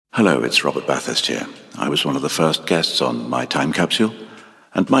Hello, it's Robert Bathurst here. I was one of the first guests on My Time Capsule,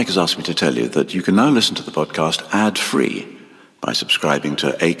 and Mike has asked me to tell you that you can now listen to the podcast ad-free by subscribing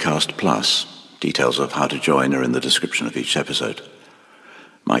to Acast Plus. Details of how to join are in the description of each episode.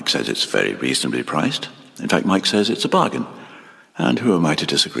 Mike says it's very reasonably priced. In fact, Mike says it's a bargain. And who am I to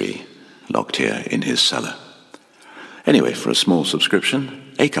disagree? Locked here in his cellar. Anyway, for a small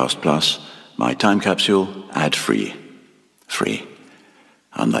subscription, Acast Plus, My Time Capsule, ad-free. Free.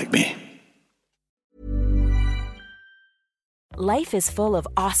 Unlike me. Life is full of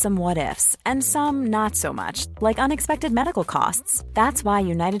awesome what-ifs, and some not so much, like unexpected medical costs. That's why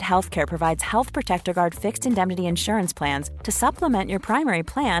United Healthcare provides Health Protector Guard fixed indemnity insurance plans to supplement your primary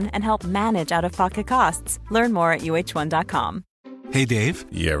plan and help manage out-of-pocket costs. Learn more at uh1.com. Hey, Dave.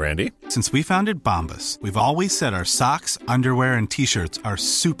 Yeah, Randy. Since we founded Bombas, we've always said our socks, underwear, and T-shirts are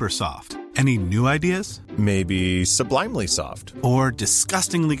super soft. Any new ideas? Maybe sublimely soft. Or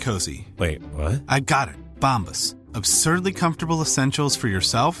disgustingly cozy. Wait, what? I got it. Bombas. Absurdly comfortable essentials for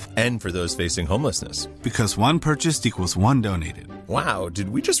yourself and for those facing homelessness. Because one purchased equals one donated. Wow, did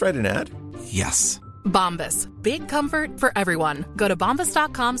we just write an ad? Yes. Bombas. Big comfort for everyone. Go to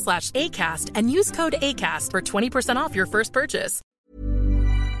bombas.com/ACAST and use code ACAST for 20% off your first purchase.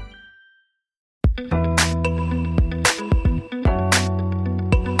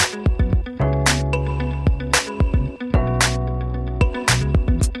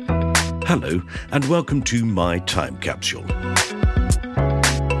 Hello, and welcome to My Time Capsule.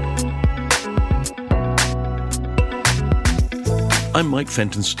 I'm Mike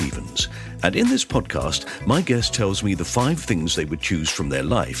Fenton Stevens, and in this podcast, my guest tells me the 5 things they would choose from their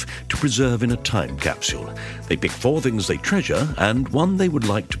life to preserve in a time capsule. They pick 4 things they treasure and 1 they would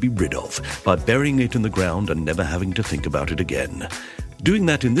like to be rid of by burying it in the ground and never having to think about it again. Doing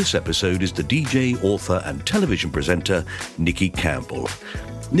that in this episode is the DJ, author, and television presenter, Nicky Campbell.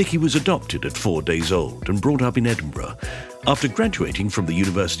 Nicky was adopted at 4 days old and brought up in Edinburgh. After graduating from the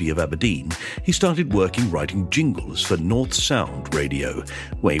University of Aberdeen, he started working writing jingles for North Sound Radio,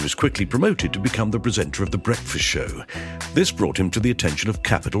 where he was quickly promoted to become the presenter of The Breakfast Show. This brought him to the attention of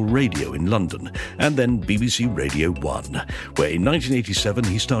Capital Radio in London, and then BBC Radio 1, where in 1987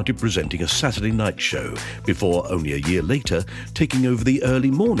 he started presenting a Saturday night show, before only a year later taking over the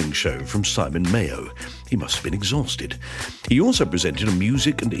early morning show from Simon Mayo. He must have been exhausted. He also presented a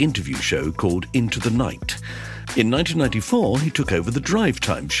music and interview show called Into the Night. In 1994, he took over the Drive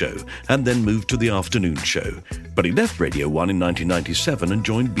Time show and then moved to the afternoon show. But he left Radio 1 in 1997 and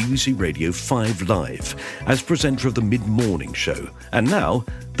joined BBC Radio 5 Live as presenter of the mid-morning show, and now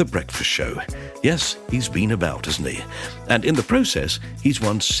The Breakfast Show. Yes, he's been about, hasn't he? And in the process, he's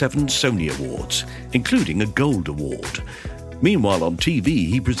won 7 Sony Awards, including a Gold Award. Meanwhile, on TV,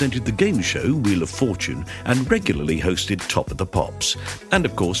 he presented the game show Wheel of Fortune and regularly hosted Top of the Pops, and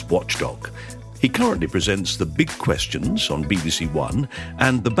of course, Watchdog. He currently presents The Big Questions on BBC One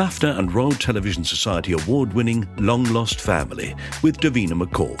and the BAFTA and Royal Television Society award-winning Long Lost Family with Davina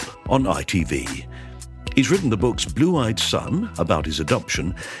McCall on ITV. He's written the books Blue-Eyed Son, about his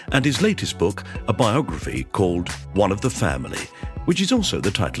adoption, and his latest book, a biography called One of the Family, which is also the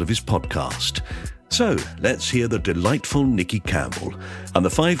title of his podcast. So, let's hear the delightful Nicky Campbell and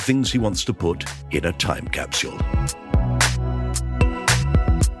the 5 things he wants to put in a time capsule.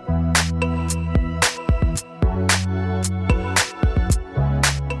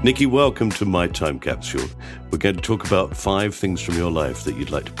 Nicky, welcome to My Time Capsule. We're going to talk about 5 things from your life that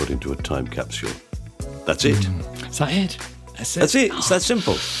you'd like to put into a time capsule. That's it. Is that it? That's it. It's that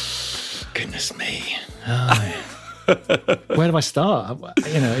simple. Goodness me. Where do I start?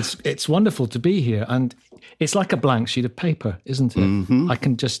 You know, it's wonderful to be here, and it's like a blank sheet of paper, isn't it? Mm-hmm. I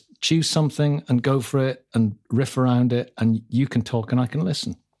can just choose something and go for it and riff around it, and you can talk and I can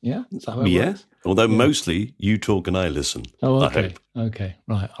listen. Yeah? Is that how it works? Although mostly you talk and I listen. Oh, okay. I hope. Okay,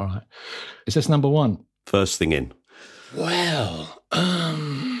 right, all right. Is this number 1? First thing in. Well,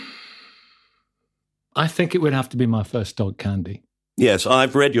 I think it would have to be my first dog, Candy. Yes,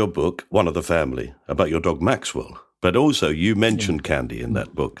 I've read your book, One of the Family, about your dog Maxwell. But also you mentioned Candy in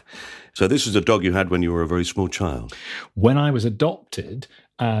that book. So this is a dog you had when you were a very small child. When I was adopted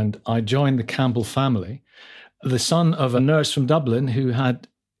and I joined the Campbell family, the son of a nurse from Dublin who had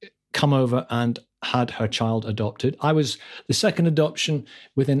come over and had her child adopted. I was the second adoption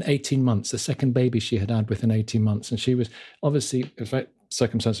within 18 months, the second baby she had within 18 months. And she was obviously,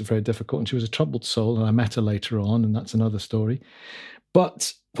 circumstances very difficult, and she was a troubled soul, and I met her later on, and that's another story.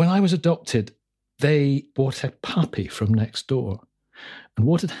 But when I was adopted, they bought a puppy from next door. And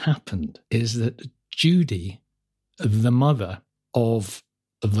what had happened is that Judy, the mother of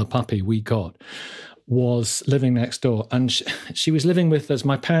the puppy we got, was living next door. And she was living with us.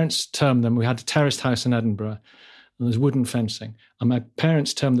 My parents termed them, we had a terraced house in Edinburgh, and there's wooden fencing. And my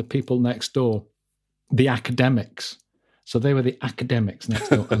parents termed the people next door the academics. So they were the academics next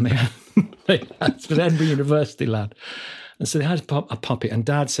door. And they had it was Edinburgh University lad. And so they had a puppy. And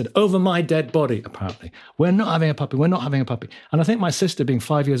Dad said, over my dead body, apparently, we're not having a puppy. We're not having a puppy. And I think my sister, being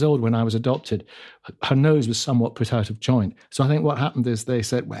 5 years old when I was adopted, her nose was somewhat put out of joint. So I think what happened is they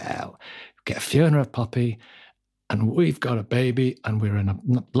said, well, get Fiona a puppy, and we've got a baby, and we're in a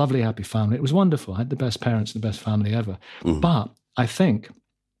lovely, happy family. It was wonderful. I had the best parents, the best family ever. But I think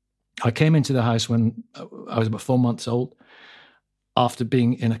I came into the house when I was about 4 months old, after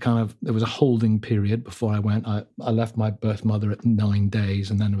being in there was a holding period before I went. I left my birth mother at 9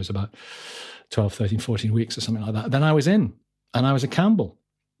 days, and then it was about 12, 13, 14 weeks or something like that. Then I was in, and I was a Campbell,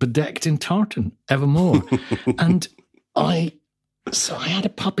 bedecked in tartan, evermore. And So I had a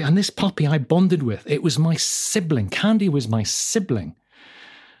puppy, and this puppy I bonded with. It was my sibling. Candy was my sibling.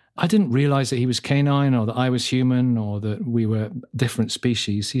 I didn't realize that he was canine or that I was human or that we were different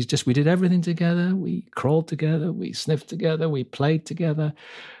species. We did everything together. We crawled together. We sniffed together. We played together.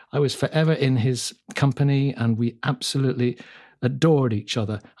 I was forever in his company, and we absolutely adored each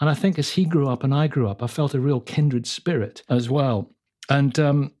other. And I think as he grew up and I grew up, I felt a real kindred spirit as well.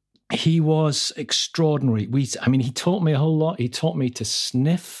 And he was extraordinary. He taught me a whole lot. He taught me to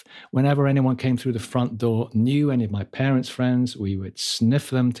sniff whenever anyone came through the front door, knew any of my parents' friends, we would sniff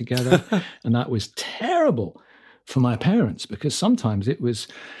them together. And that was terrible for my parents, because sometimes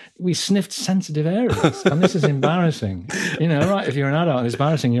we sniffed sensitive areas. And this is embarrassing. Right? If you're an adult, it's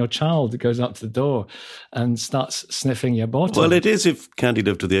embarrassing. Your child goes up to the door and starts sniffing your bottom. Well, it is if Candy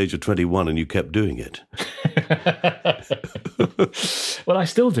lived to the age of 21 and you kept doing it. Well, I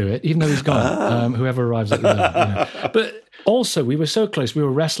still do it, even though he's gone, whoever arrives at the door. But also, we were so close. We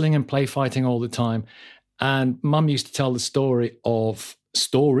were wrestling and play fighting all the time. And Mum used to tell the stories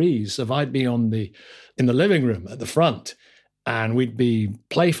of I'd be in the living room at the front, and we'd be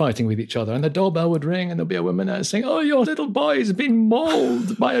play fighting with each other, and the doorbell would ring, and there'd be a woman there saying, "Oh, your little boy's been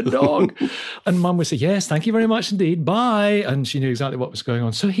mauled by a dog." And Mum would say, "Yes, thank you very much indeed, bye." And she knew exactly what was going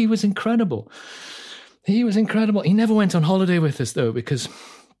on. So he was incredible. He was incredible. He never went on holiday with us, though, because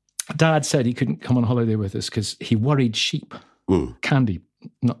Dad said he couldn't come on holiday with us because he worried sheep. Candy,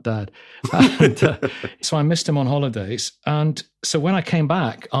 not Dad. And, so I missed him on holidays. And so when I came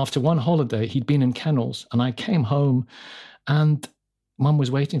back after one holiday, he'd been in kennels, and I came home and Mum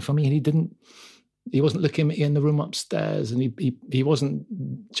was waiting for me, and he wasn't looking at me in the room upstairs, and he wasn't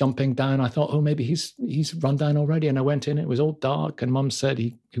jumping down. I thought, oh, maybe he's run down already. And I went in, it was all dark, and Mum said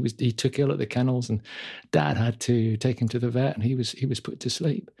he took ill at the kennels, and Dad had to take him to the vet, and he was put to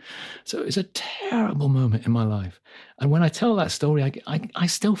sleep. So it was a terrible moment in my life. And when I tell that story, I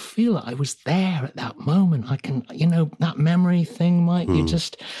still feel that I was there at that moment. I can, that memory thing, Mike,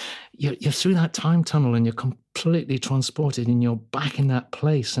 you're through that time tunnel, and you're completely transported, and you're back in that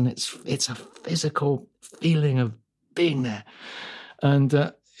place, and it's a physical feeling of being there. And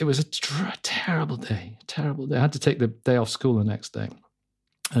it was a terrible day. I had to take the day off school the next day.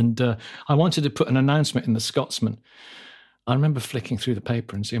 And I wanted to put an announcement in the Scotsman. I remember flicking through the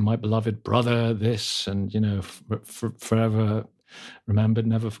paper and seeing my beloved brother, this, and, forever remembered,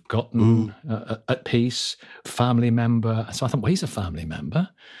 never forgotten, at peace, family member. So I thought, well, he's a family member.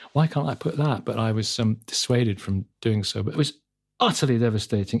 Why can't I put that? But I was dissuaded from doing so. But it was utterly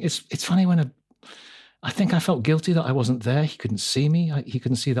devastating. It's funny when I think I felt guilty that I wasn't there. He couldn't see me. He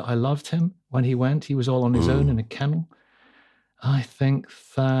couldn't see that I loved him when he went. He was all on his own in a kennel. I think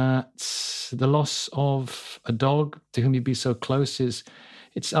that the loss of a dog to whom you'd be so close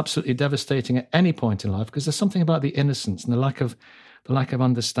it's absolutely devastating at any point in life, because there's something about the innocence and the lack of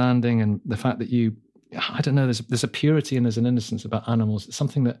understanding, and the fact that there's a purity and there's an innocence about animals. It's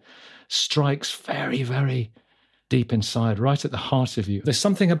something that strikes very, very deep inside, right at the heart of you. There's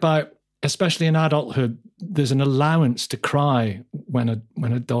something about, especially in adulthood, there's an allowance to cry when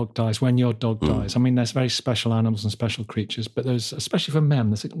a dog dies, when your dog dies. I mean, there's very special animals and special creatures, but there's, especially for men,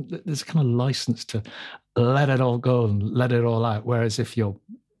 there's a kind of license to let it all go and let it all out. Whereas if your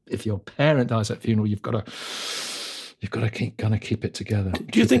parent dies at funeral, you've got to keep it together.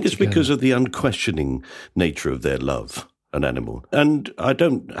 Do you think it's because of the unquestioning nature of their love, an animal? And I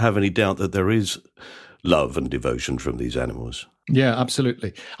don't have any doubt that there is love and devotion from these animals. Yeah,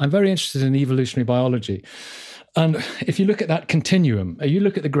 absolutely. I'm very interested in evolutionary biology. And if you look at that continuum, you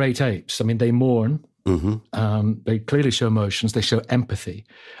look at the great apes, I mean, they mourn. They clearly show emotions. They show empathy.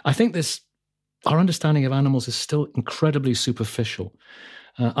 I think our understanding of animals is still incredibly superficial.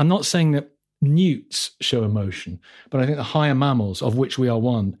 I'm not saying that newts show emotion, but I think the higher mammals, of which we are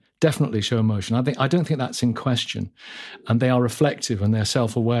one, definitely show emotion. I don't think that's in question. And they are reflective and they're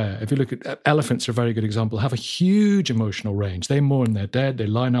self-aware. If you look at elephants, are a very good example, have a huge emotional range. They mourn their dead, they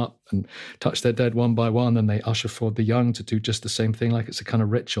line up and touch their dead one by one, and they usher forward the young to do just the same thing, like it's a kind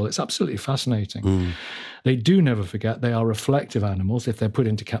of ritual. It's absolutely fascinating. They do never forget. They are reflective animals. If they're put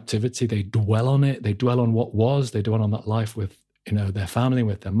into captivity, they dwell on it. They dwell on what was. They dwell on that life with their family,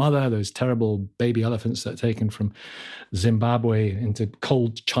 with their mother, those terrible baby elephants that are taken from Zimbabwe into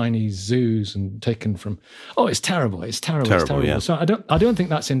cold Chinese zoos and taken from, it's terrible. It's terrible. Yeah. So I don't think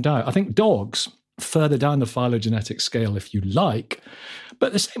that's in doubt. I think dogs, further down the phylogenetic scale, if you like,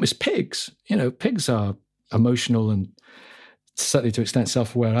 but the same as pigs. Pigs are emotional and certainly to an extent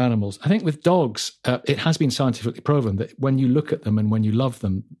self-aware animals. I think with dogs, it has been scientifically proven that when you look at them and when you love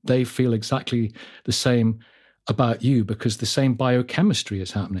them, they feel exactly the same about you because the same biochemistry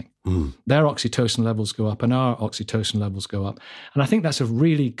is happening. Their oxytocin levels go up and our oxytocin levels go up. And I think that's a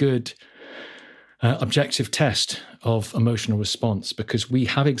really good objective test of emotional response because we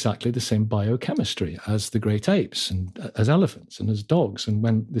have exactly the same biochemistry as the great apes and as elephants and as dogs. And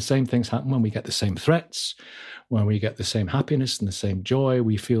when the same things happen, when we get the same threats, when we get the same happiness and the same joy,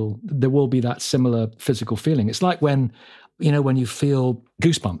 we feel there will be that similar physical feeling. It's like when you feel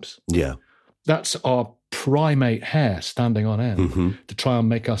goosebumps. Yeah. That's our primate hair standing on end to try and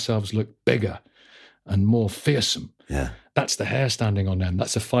make ourselves look bigger and more fearsome. Yeah. That's the hair standing on end.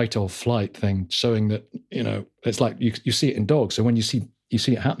 That's a fight or flight thing showing that, it's like you see it in dogs. So when you see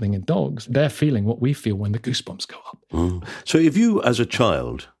it happening in dogs, they're feeling what we feel when the goosebumps go up. So if you, as a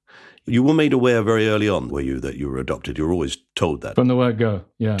child, you were made aware very early on, were you, that you were adopted? You were always told that? From the word go,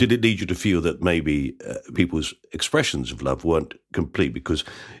 yeah. Did it lead you to feel that maybe people's expressions of love weren't complete because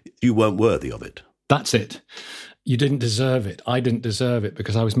you weren't worthy of it? That's it. You didn't deserve it. I didn't deserve it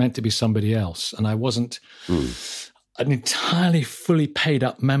because I was meant to be somebody else. And I wasn't an entirely fully paid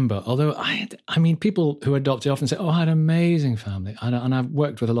up member. Although, people who adopted often say, I had an amazing family. And I've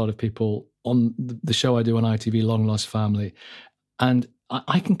worked with a lot of people on the show I do on ITV, Long Lost Family. And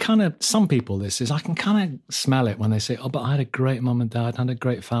I can kind of, some people I can kind of smell it when they say, but I had a great mum and dad, I had a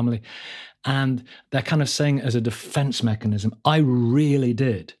great family. And they're kind of saying it as a defense mechanism. I really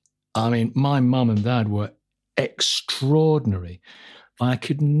did. My mum and dad were extraordinary. I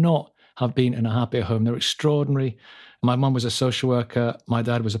could not have been in a happier home. They were extraordinary. My mum was a social worker. My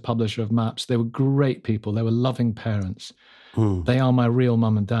dad was a publisher of maps. They were great people. They were loving parents. They are my real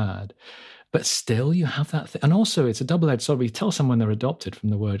mum and dad. But still, you have that thing. And also, it's a double-edged sword. You tell someone they're adopted from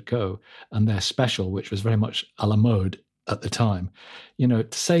the word go and they're special, which was very much a la mode at the time. To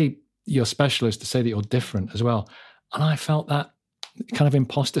say you're special is to say that you're different as well. And I felt that kind of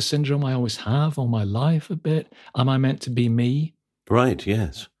imposter syndrome I always have all my life a bit. Am I meant to be me? Right,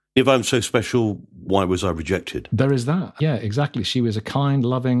 yes. If I'm so special, why was I rejected? There is that. Yeah, exactly. She was a kind,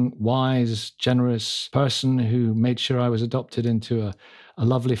 loving, wise, generous person who made sure I was adopted into a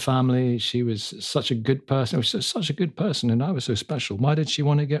lovely family. She was such a good person. It was such a good person, and I was so special. Why did she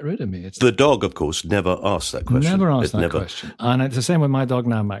want to get rid of me? The dog, of course, never asked that question. Never asked that question. And it's the same with my dog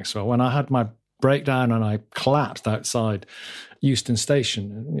now, Maxwell. When I had my breakdown and I collapsed outside Euston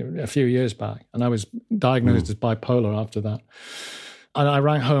Station a few years back, and I was diagnosed as bipolar after that. And I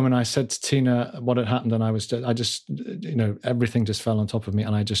rang home and I said to Tina what had happened, and I just everything just fell on top of me,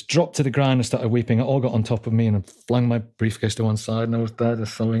 and I just dropped to the ground and started weeping. It all got on top of me, and I flung my briefcase to one side, and I was there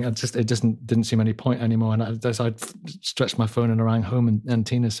just something. It just didn't seem any point anymore. And I stretched my phone and I rang home, and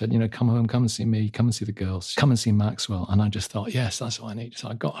Tina said, come home, come and see me, come and see the girls, come and see Maxwell. And I just thought, yes, that's what I need. So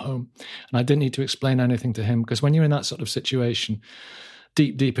I got home, and I didn't need to explain anything to him, because when you're in that sort of situation,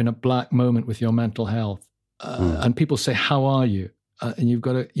 deep in a black moment with your mental health, and people say, "How are you?" And you've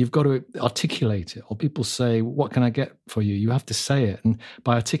got to articulate it. Or people say, "What can I get for you?" You have to say it, and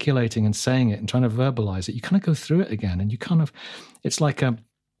by articulating and saying it and trying to verbalize it, you kind of go through it again, and you kind of, it's like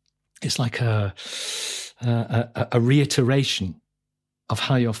a reiteration of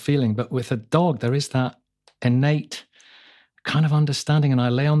how you're feeling. But with a dog, there is that innate kind of understanding. And I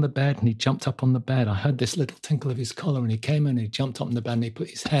lay on the bed, and he jumped up on the bed. I heard this little tinkle of his collar, and he came in, and he jumped up on the bed, and he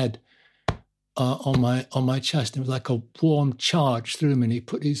put his head on my chest. It was like a warm charge through me, and he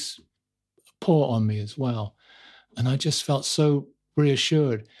put his paw on me as well. And I just felt so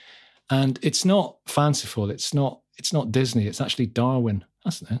reassured. And it's not fanciful. It's not Disney. It's actually Darwin.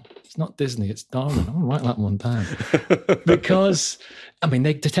 That's it. It's not Disney. It's Darwin. I'm going to write that one down. Because,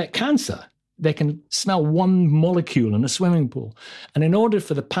 they detect cancer. They can smell one molecule in a swimming pool. And in order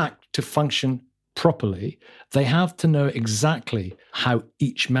for the pack to function properly, they have to know exactly how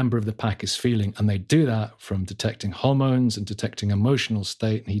each member of the pack is feeling. And they do that from detecting hormones and detecting emotional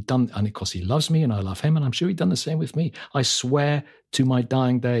state. And of course, he loves me and I love him. And I'm sure he'd done the same with me. I swear to my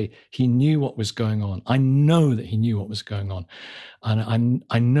dying day, he knew what was going on. I know that he knew what was going on. And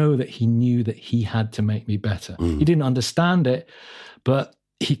I know that he knew that he had to make me better. He didn't understand it, but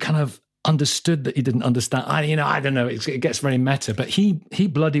he kind of understood that he didn't understand. I don't know. It gets very meta, but he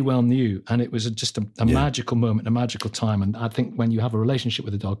bloody well knew, and it was just a magical moment, a magical time. And I think when you have a relationship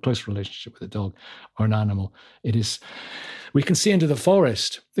with a dog, close relationship with a dog or an animal, it is. We can see into the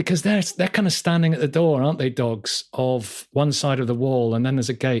forest because they're kind of standing at the door, aren't they? Dogs of one side of the wall, and then there's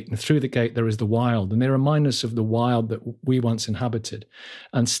a gate, and through the gate there is the wild, and they remind us of the wild that we once inhabited,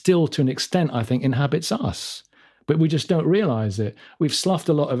 and still to an extent, I think, inhabits us. But we just don't realize it. We've sloughed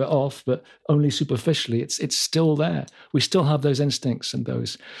a lot of it off, but only superficially. It's still there. We still have those instincts and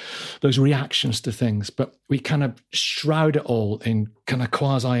those reactions to things, but we kind of shroud it all in kind of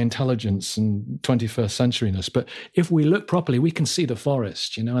quasi-intelligence and 21st centuryness. But if we look properly, we can see the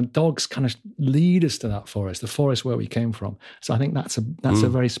forest, and dogs kind of lead us to that forest, the forest where we came from. So I think that's a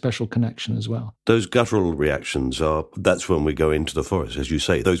very special connection as well. Those guttural reactions that's when we go into the forest, as you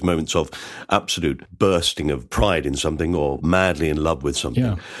say, those moments of absolute bursting of pride in something, or madly in love with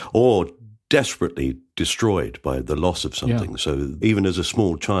something, or desperately destroyed by the loss of something. So even as a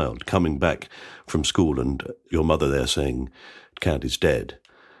small child coming back from school and your mother there saying, Candy's dead,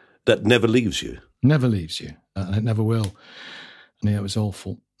 that never leaves you. Never leaves you. And it never will. And it was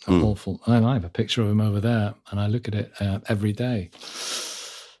awful. Awful. And I have a picture of him over there, and I look at it every day.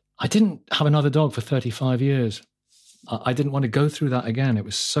 I didn't have another dog for 35 years. I didn't want to go through that again. It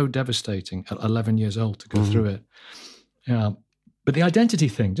was so devastating at 11 years old to go through it. Yeah. But the identity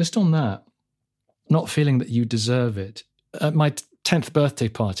thing, just on that, not feeling that you deserve it. At my 10th birthday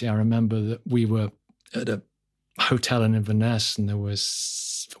party, I remember that we were at a hotel in Inverness, and we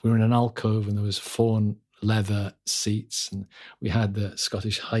were in an alcove, and there was fawn leather seats, and we had the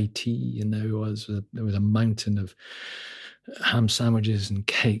Scottish high tea, and there was a mountain of ham sandwiches and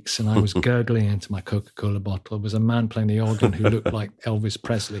cakes, and I was gurgling into my Coca-Cola bottle. There was a man playing the organ who looked like Elvis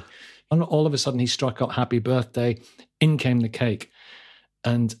Presley. And all of a sudden he struck up happy birthday, in came the cake.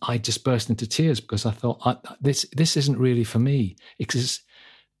 And I just burst into tears because I thought, this isn't really for me. Because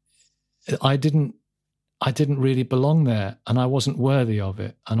I didn't really belong there, and I wasn't worthy of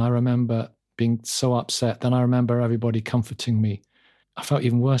it. And I remember being so upset. Then I remember everybody comforting me. I felt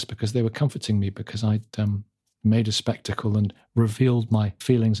even worse because they were comforting me because I'd made a spectacle and revealed my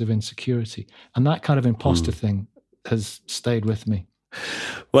feelings of insecurity. And that kind of imposter thing has stayed with me.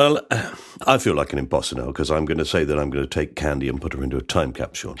 Well, I feel like an imposter now because I'm going to say that I'm going to take Candy and put her into a time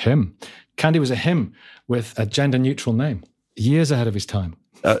capsule. Him. Candy was a him with a gender-neutral name, years ahead of his time.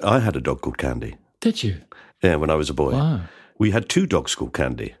 I had a dog called Candy. Did you? Yeah, when I was a boy. Wow. We had two dogs called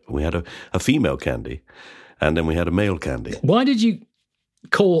Candy. We had a female Candy, and then we had a male Candy. Why did you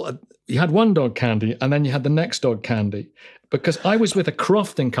you had one dog Candy, and then you had the next dog Candy? Because I was with a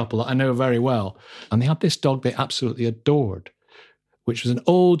Crofton couple that I know very well, and they had this dog they absolutely adored, which was an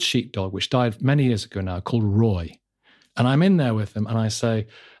old sheepdog, which died many years ago now, called Roy. And I'm in there with them, and I say,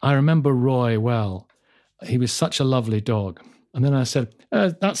 I remember Roy well. He was such a lovely dog. And then I said,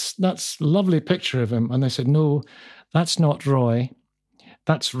 that's a lovely picture of him. And they said, no, that's not Roy.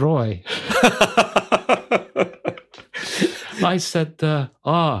 That's Roy. I said,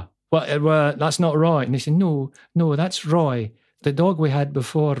 that's not Roy. And he said, no, that's Roy. The dog we had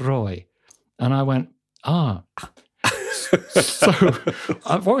before Roy. And I went, So,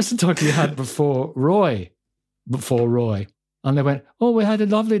 what was the dog you had before Roy? And they went, we had a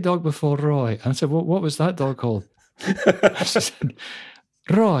lovely dog before Roy. And I said, well, what was that dog called? I said,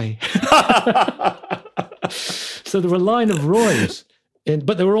 Roy. So there were a line of Roys,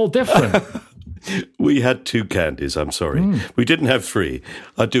 but they were all different. We had two Candies, I'm sorry. We didn't have three.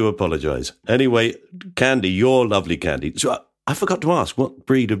 I do apologise. Anyway, Candy, your lovely Candy. So I forgot to ask, what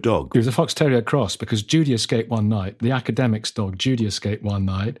breed of dog? He was a Fox Terrier cross because Judy escaped one night. The academic's dog, Judy, escaped one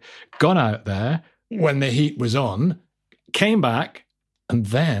night, gone out there when the heat was on, came back, and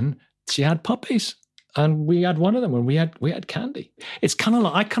then she had puppies. And we had one of them when we had Candy. It's kind of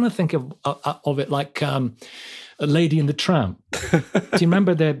like, I kind of think of it like a Lady and the Tramp. Do you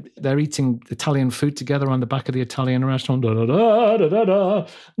remember they're eating Italian food together on the back of the Italian restaurant? Da, da, da, da, da, da,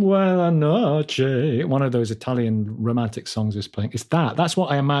 buona noche. One of those Italian romantic songs was playing. It's that. That's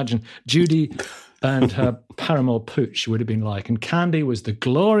what I imagine Judy and her paramour Pooch would have been like. And Candy was the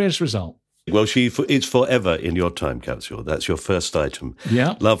glorious result. Well, she is forever in your time capsule. That's your first item.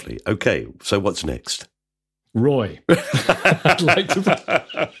 Yeah. Lovely. Okay, so what's next? Roy. I'd like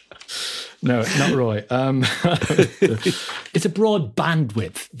to... No, not Roy. It's a broad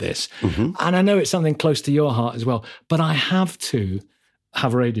bandwidth, this. And I know it's something close to your heart as well, but I have to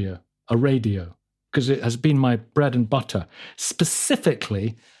have a radio, because it has been my bread and butter,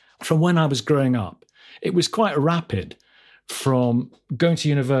 specifically from when I was growing up. It was quite rapid from going to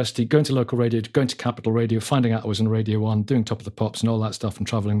university, going to local radio, going to Capital Radio, finding out I was on Radio 1, doing Top of the Pops and all that stuff and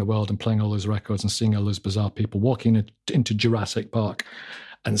traveling the world and playing all those records and seeing all those bizarre people, walking into Jurassic Park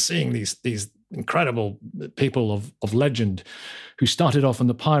and seeing these incredible people of legend who started off on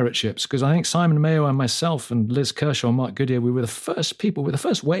the pirate ships. Because I think Simon Mayo and myself and Liz Kershaw and Mark Goodyear, we were the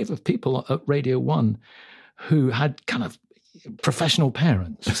first wave of people at Radio 1 who had kind of professional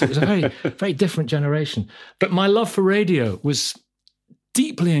parents. So it was a very, very different generation. But my love for radio was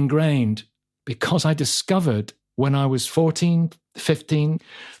deeply ingrained because I discovered when I was 14, 15,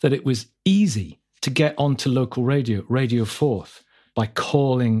 that it was easy to get onto local radio, Radio 4th, by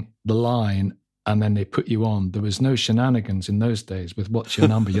calling the line and then they put you on. There was no shenanigans in those days with what's your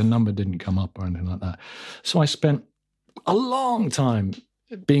number. Your number didn't come up or anything like that. So I spent a long time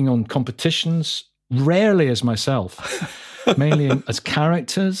being on competitions, rarely as myself, mainly as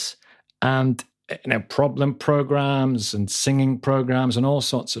characters and problem programs and singing programs and all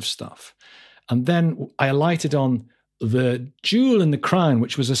sorts of stuff. And then I alighted on The Jewel in the Crown,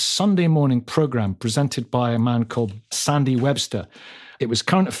 which was a Sunday morning program presented by a man called Sandy Webster. It was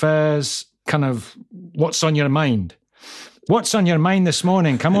current affairs, kind of what's on your mind. What's on your mind this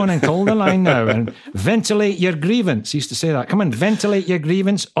morning? Come on and call the line now and ventilate your grievance. He used to say that. Come on, ventilate your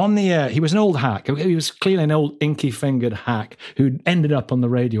grievance on the air. He was an old hack. He was clearly an old inky-fingered hack who ended up on the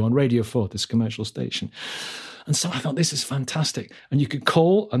radio, on Radio 4, this commercial station. And so I thought, this is fantastic. And you could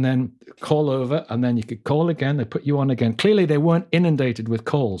call and then call over and then you could call again. They put you on again. Clearly, they weren't inundated with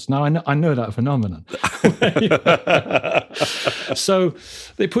calls. Now, I know that phenomenon. So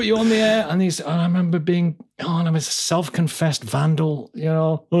they put you on the air and I remember being, I was a self-confessed vandal,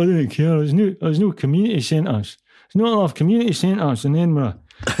 I didn't care. There's no community centres. There's not enough community centres in Edinburgh.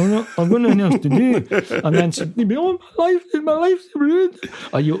 I've got nothing else to do. And then said, my life's ruined.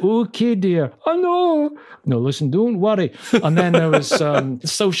 Are you okay, dear? Oh, no. No, listen, don't worry. And then there was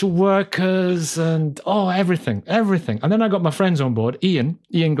social workers and, everything. And then I got my friends on board, Ian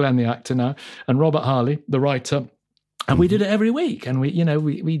Glenn, the actor now, and Robert Harley, the writer. And we did it every week. And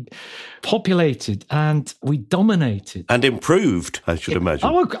we populated and we dominated. And improved, I should imagine.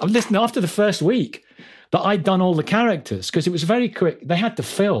 Listen, after the first week, that I'd done all the characters, because it was very quick. They had to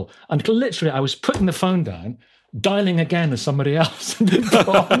fill. And literally, I was putting the phone down, dialing again as somebody else, and then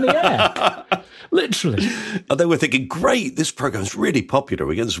got on the air. Literally. And they were thinking, great, this program's really popular.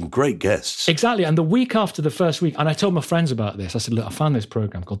 We're getting some great guests. Exactly. And the week after the first week, and I told my friends about this, I said, look, I found this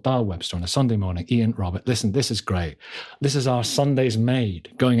program called Dial Webster on a Sunday morning. Ian, Robert, listen, this is great. This is our Sundays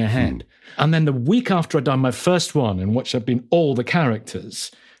made going ahead. And then the week after I'd done my first one, in which I'd been all the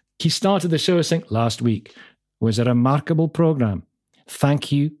characters, he started the show saying, last week was a remarkable program.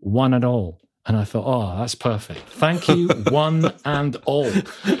 Thank you, one and all. And I thought, that's perfect. Thank you, one and all.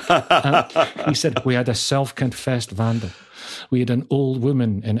 And he said, we had a self-confessed vandal. We had an old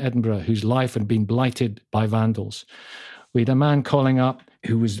woman in Edinburgh whose life had been blighted by vandals. We had a man calling up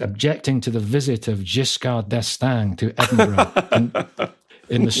who was objecting to the visit of Giscard d'Estaing to Edinburgh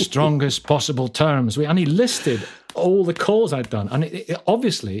in the strongest possible terms. And he listed all the calls I'd done. And it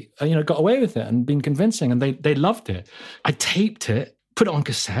obviously, got away with it and been convincing. And they loved it. I taped it, put it on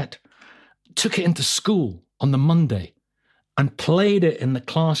cassette, took it into school on the Monday and played it in the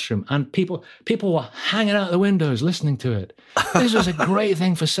classroom. And people were hanging out the windows listening to it. This was a great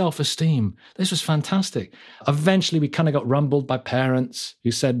thing for self-esteem. This was fantastic. Eventually, we kind of got rumbled by parents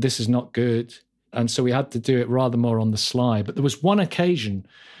who said, this is not good. And so we had to do it rather more on the sly. But there was one occasion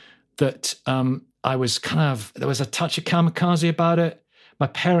that I was there was a touch of kamikaze about it. My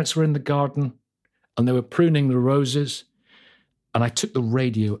parents were in the garden and they were pruning the roses. And I took the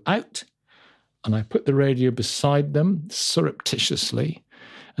radio out and I put the radio beside them surreptitiously.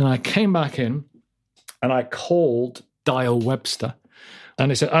 And I came back in and I called Dial Webster. And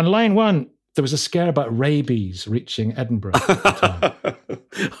they said, on line 1, there was a scare about rabies reaching Edinburgh at the time.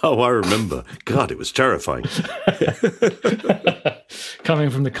 I remember. God, it was terrifying. Coming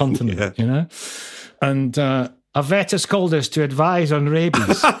from the continent, And a vet has called us to advise on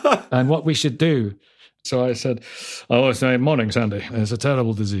rabies and what we should do. So I said, morning, Sandy. It's a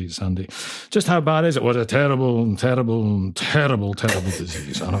terrible disease, Sandy. Just how bad is it? What a terrible, terrible, terrible, terrible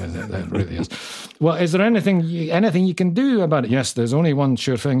disease. I know, it really is. Well, is there anything you can do about it? Yes, there's only one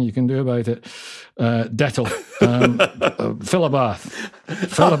sure thing you can do about it. Dettol. Fill a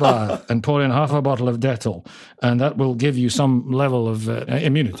bath and pour in half a bottle of Dettol, and that will give you some level of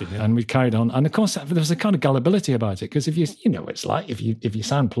immunity. And we carried on. And of course, there was a kind of gullibility about it, because if you know, it's like if you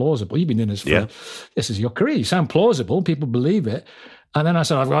sound plausible, you've been doing this for this is your career. You sound plausible, people believe it. And then I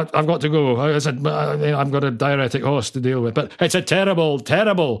said, I've got to go. I said, I've got a diuretic horse to deal with. But it's a terrible,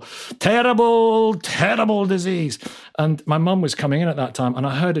 terrible, terrible, terrible disease. And my mum was coming in at that time, and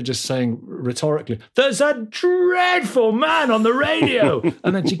I heard her just saying rhetorically, "There's a dreadful man on the radio."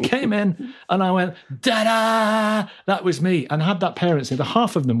 And then she came in, and I went, "Da-da!" That was me. And I had that parent saying, the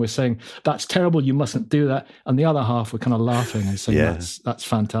half of them were saying, "That's terrible, you mustn't do that." And the other half were kind of laughing and saying, that's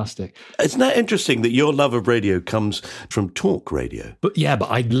fantastic. Isn't that interesting that your love of radio comes from talk radio? But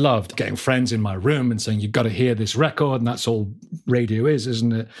I loved getting friends in my room and saying, "You've got to hear this record," and that's all radio is,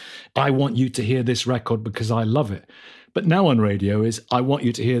 isn't it? I want you to hear this record because I love it. But now on radio is, I want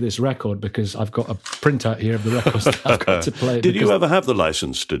you to hear this record because I've got a printout here of the records that I've got to play. Did you ever have the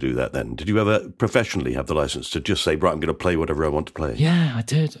license to do that then? Did you ever professionally have the license to just say, right, I'm going to play whatever I want to play? Yeah, I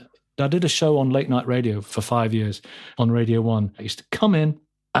did. I did a show on late night radio for 5 years on Radio 1. I used to come in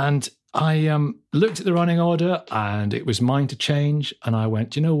and I looked at the running order and it was mine to change. And I went,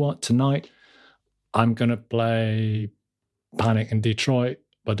 "Do you know what? Tonight I'm going to play Panic in Detroit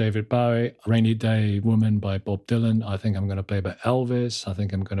by David Bowie, Rainy Day Woman by Bob Dylan. I think I'm going to play a bit Elvis. I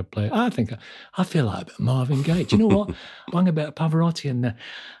feel like a bit Marvin Gaye. Do you know what? I'm going a bit of Pavarotti in there."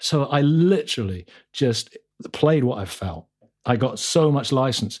 So I literally just played what I felt. I got so much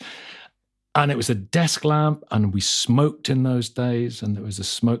license. And it was a desk lamp, and we smoked in those days, and there was a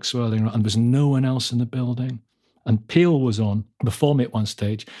smoke swirling around, and there was no one else in the building. And Peel was on before me at one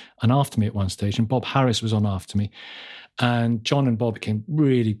stage and after me at one stage, and Bob Harris was on after me. And John and Bob became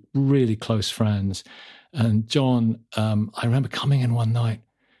really, really close friends. And John, I remember coming in one night,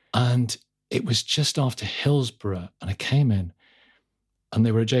 and it was just after Hillsborough, and I came in, and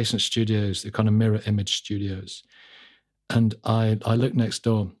they were adjacent studios, they're kind of mirror image studios. And I looked next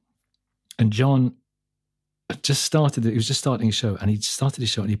door, and John had just started it. He was just starting his show, and he started his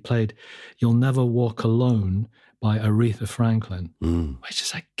show, and he played "You'll Never Walk Alone" by Aretha Franklin, which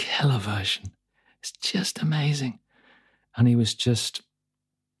is a killer version. It's just amazing. And he was just,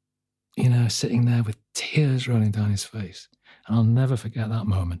 sitting there with tears rolling down his face. And I'll never forget that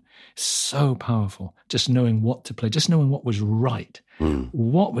moment. So powerful. Just knowing what to play, just knowing what was right.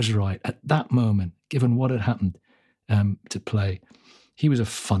 What was right at that moment, given what had happened to play. He was a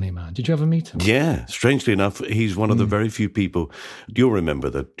funny man. Did you ever meet him? Yeah, strangely enough, he's one of the very few people. You'll remember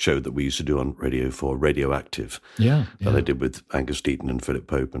the show that we used to do on Radio 4, Radioactive. Yeah. That I did with Angus Deaton and Philip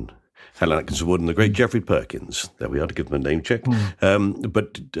Pope and Helen Atkinson Wood and the great Geoffrey Perkins. There we are, to give them a name check.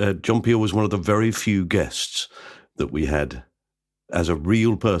 But John Peel was one of the very few guests that we had as a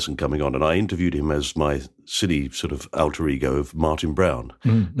real person coming on, and I interviewed him as my silly sort of alter ego of Martin Brown,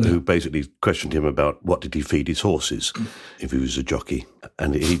 who basically questioned him about what did he feed his horses if he was a jockey,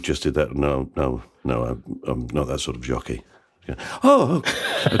 and he just did that. No, I'm not that sort of jockey. Yeah. Oh,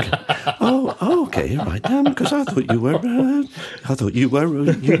 okay. Okay, right. Because I thought you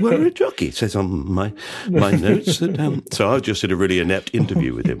were a jockey. It says on my notes that. So I just did a really inept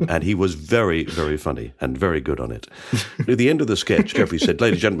interview with him, and he was very, very funny and very good on it. At the end of the sketch, Geoffrey said,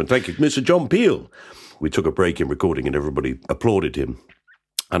 "Ladies and gentlemen, thank you, Mr. John Peel." We took a break in recording, and everybody applauded him.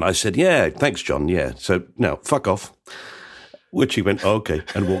 And I said, "Yeah, thanks, John. Yeah. So now, fuck off." Which he went, "Okay,"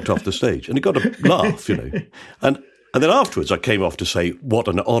 and walked off the stage, and he got a laugh, And then afterwards, I came off to say what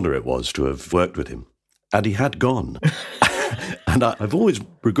an honour it was to have worked with him. And he had gone. And I've always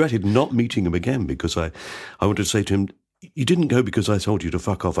regretted not meeting him again, because I wanted to say to him, "You didn't go because I told you to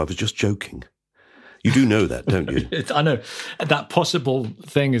fuck off. I was just joking." You do know that, don't you? I know. That possible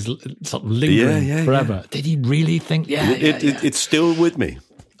thing is sort of lingering forever. Yeah. Did he really think? It's still with me.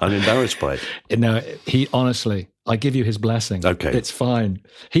 I'm embarrassed by it. No, he honestly, I give you his blessing. Okay. It's fine.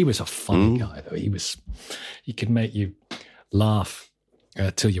 He was a funny guy, though. He could make you laugh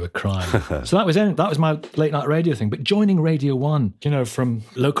till you were crying. So that was it. That was my late night radio thing. But joining Radio 1, from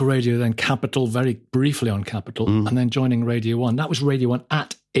local radio, then Capital, very briefly on Capital, and then joining Radio 1. That was Radio 1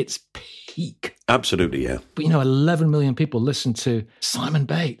 at its peak. Absolutely, yeah. But 11 million people listened to Simon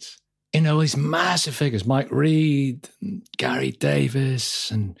Bates. These massive figures, Mike Reed, and Gary Davis,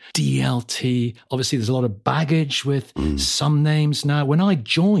 and DLT. Obviously, there's a lot of baggage with some names now. When I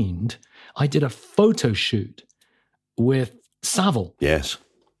joined, I did a photo shoot with Savile. Yes.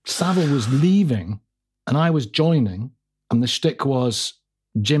 Savile was leaving, and I was joining, and the shtick was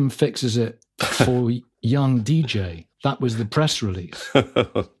Jim fixes it for young DJ. That was the press release.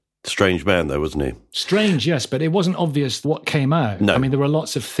 Strange man, though, wasn't he? Strange, yes, but it wasn't obvious what came out. No. I mean, there were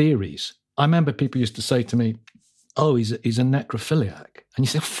lots of theories. I remember people used to say to me, oh, he's a necrophiliac. And you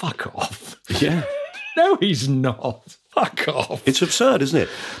say, fuck off. Yeah. No, he's not. Fuck off. It's absurd, isn't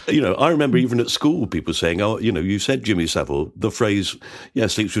it? I remember even at school people saying, oh, you said Jimmy Savile, the phrase,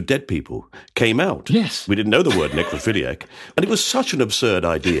 sleeps with dead people, came out. Yes. We didn't know the word necrophiliac. And it was such an absurd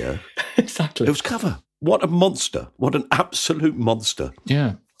idea. Exactly. It was clever. What a monster. What an absolute monster.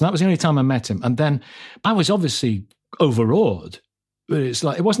 Yeah. That was the only time I met him. And then I was obviously overawed. It's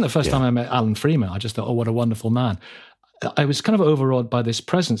like, it wasn't the first time I met Alan Freeman. I just thought, oh, what a wonderful man. I was kind of overawed by this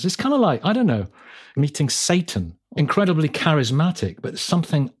presence. It's kind of like, I don't know, meeting Satan. Incredibly charismatic, but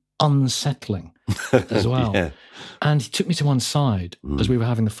something unsettling as well. Yeah. And he took me to one side as we were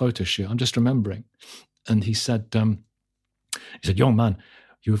having the photo shoot. I'm just remembering. And he said, young man,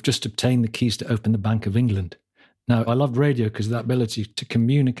 you have just obtained the keys to open the Bank of England. Now, I loved radio because of that ability to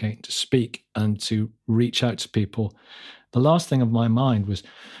communicate, to speak, and to reach out to people. The last thing of my mind was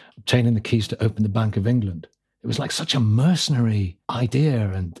obtaining the keys to open the Bank of England. It was like such a mercenary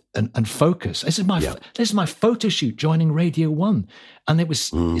idea and focus. This is my photo shoot joining Radio 1. And it was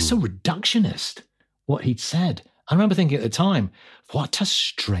it's so reductionist, what he'd said. I remember thinking at the time, what a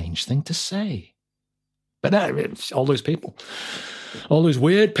strange thing to say. But all those people, all those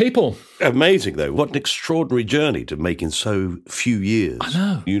weird people. Amazing, though. What an extraordinary journey to make in so few years. I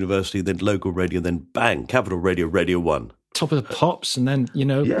know. University, then local radio, then bang, Capital Radio, Radio 1. Top of the pops. And then, I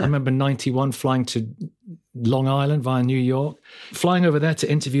remember 91 flying to Long Island via New York, flying over there to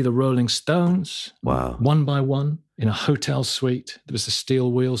interview the Rolling Stones. Wow. One by one in a hotel suite. There was the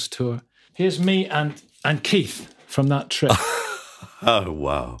Steel Wheels tour. Here's me and Keith from that trip. Oh,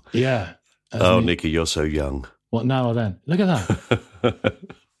 wow. Yeah. Oh, Nicky, you're so young. What, now or then? Look at that.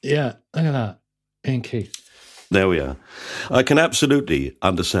 Yeah, look at that. And Keith. There we are. I can absolutely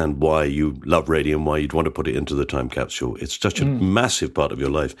understand why you love radio and why you'd want to put it into the time capsule. It's such a massive part of your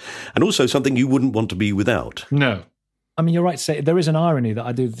life. And also something you wouldn't want to be without. No. I mean, you're right to say there is an irony that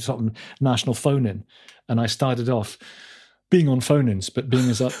I do the sort of national phone-in. And I started off being on phone-ins, but being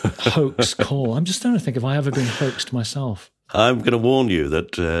as a hoax call. I'm just trying to think if I ever been hoaxed myself. I'm going to warn you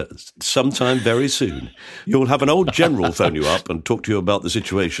that sometime very soon you'll have an old general phone you up and talk to you about the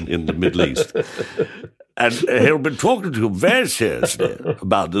situation in the Middle East. And he'll be talking to you very seriously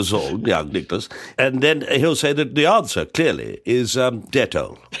about this all, young Nicholas. And then he'll say that the answer, clearly, is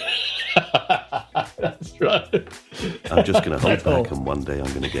Dettol. That's right. I'm just going to hold back and one day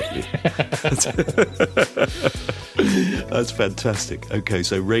I'm going to get you. That's fantastic. Okay,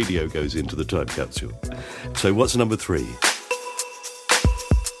 so radio goes into the time capsule. So what's number 3?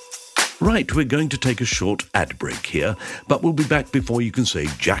 Right, we're going to take a short ad break here, but we'll be back before you can say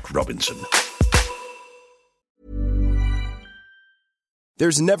Jack Robinson.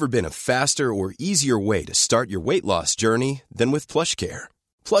 There's never been a faster or easier way to start your weight loss journey than with PlushCare.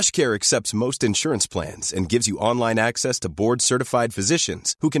 PlushCare accepts most insurance plans and gives you online access to board-certified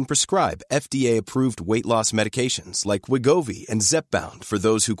physicians who can prescribe FDA-approved weight loss medications like Wegovy and Zepbound for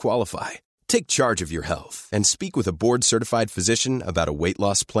those who qualify. Take charge of your health and speak with a board-certified physician about a weight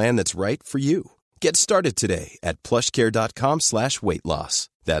loss plan that's right for you. Get started today at plushcare.com/weight loss.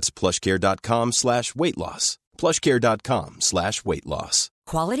 That's plushcare.com/weight loss. plushcare.com/weight loss.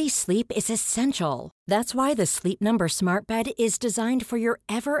 Quality sleep is essential. That's why the Sleep Number Smart Bed is designed for your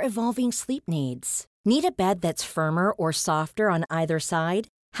ever-evolving sleep needs. Need a bed that's firmer or softer on either side?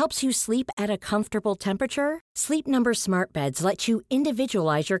 Helps you sleep at a comfortable temperature? Sleep Number Smart Beds let you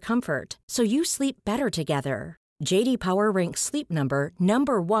individualize your comfort so you sleep better together. J.D. Power ranks Sleep Number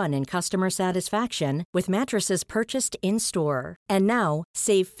number 1 in customer satisfaction with mattresses purchased in-store. And now,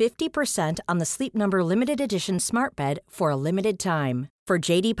 save 50% on the Sleep Number Limited Edition Smart Bed for a limited time. For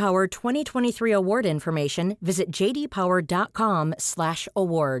J.D. Power 2023 award information, visit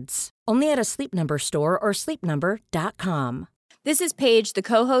jdpower.com/awards. Only at a Sleep Number store or sleepnumber.com. This is Paige, the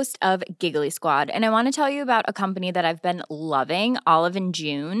co-host of Giggly Squad, and I want to tell you about a company that I've been loving, Olive &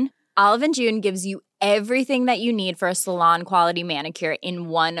 June. Olive & June gives you everything that you need for a salon-quality manicure in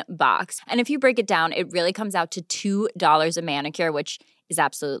one box. And if you break it down, it really comes out to $2 a manicure, which is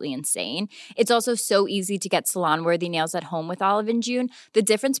absolutely insane. It's also so easy to get salon-worthy nails at home with Olive & June. The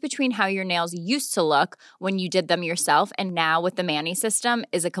difference between how your nails used to look when you did them yourself and now with the Mani system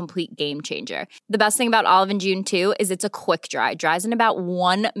is a complete game changer. The best thing about Olive & June, too, is it's a quick dry. Dries in about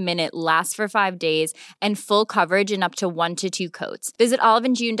 1 minute, lasts for 5 days, and full coverage in up to 1 to 2 coats. Visit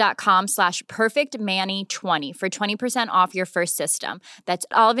oliveandjune.com/perfectmani20 for 20% off your first system. That's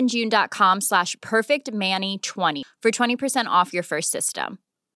oliveandjune.com/perfectmani20 for 20% off your first system.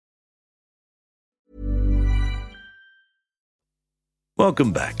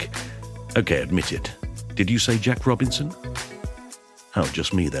 Welcome back. Okay, admit it. Did you say Jack Robinson? Oh,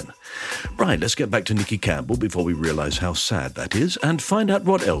 just me then. Right, let's get back to Nicky Campbell before we realise how sad that is and find out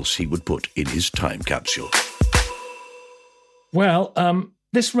what else he would put in his time capsule. Well,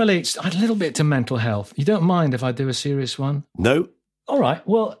 this relates a little bit to mental health. You don't mind if I do a serious one? No. All right.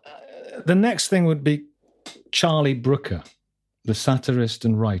 Well, the next thing would be Charlie Brooker, the satirist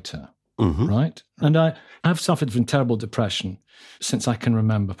and writer, right? And I've suffered from terrible depression since I can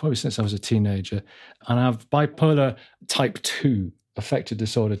remember, probably since I was a teenager. And I have bipolar type 2, affective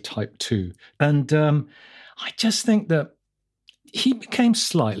disorder type 2. And I just think that he became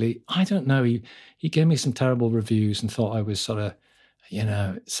slightly, I don't know, he gave me some terrible reviews and thought I was sort of,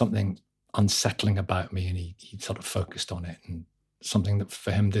 something unsettling about me, and he sort of focused on it, and something that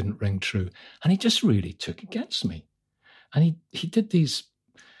for him didn't ring true. And he just really took against me. And he did these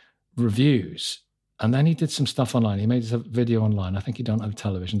reviews, and then he did some stuff online. He made a video online, I think he done it on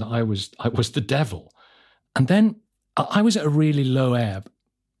television, that I was the devil. And then I was at a really low ebb.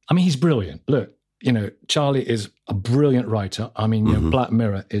 I mean, he's brilliant. Look, Charlie is a brilliant writer. I mean, Black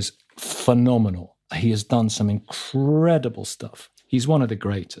Mirror is phenomenal. He has done some incredible stuff. He's one of the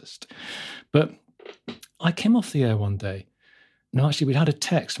greatest. But I came off the air one day. No, actually, we'd had a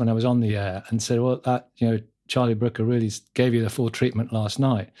text when I was on the air and said, well, that, Charlie Brooker really gave you the full treatment last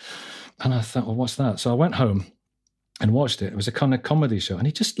night. And I thought, well, what's that? So I went home and watched it. It was a kind of comedy show. And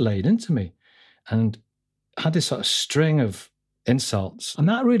he just laid into me and had this sort of string of insults. And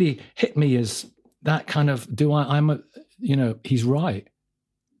that really hit me as that kind of, he's right.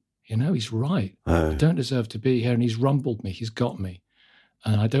 He's right. I don't deserve to be here. And he's rumbled me. He's got me.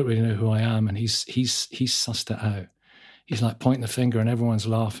 And I don't really know who I am. And he's sussed it out. He's like pointing the finger and everyone's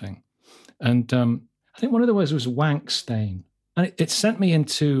laughing. And I think one of the words was wank stain. And it sent me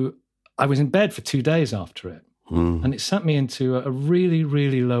into, I was in bed for 2 days after it. And it sent me into a really,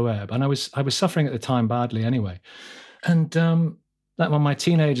 really low ebb. And I was suffering at the time badly anyway. And that when my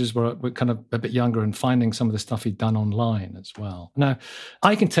teenagers were kind of a bit younger and finding some of the stuff he'd done online as well. Now,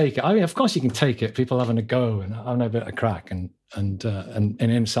 I can take it. I mean, of course you can take it. People having a go and having a bit of crack and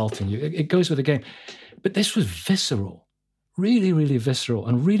insulting you. It goes with the game. But this was visceral, really, really visceral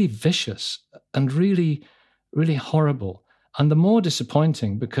and really vicious and really, really horrible. And the more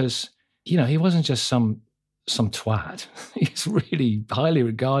disappointing because, he wasn't just some twat. He's really highly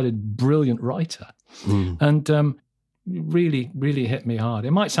regarded, brilliant writer. And really, really hit me hard. It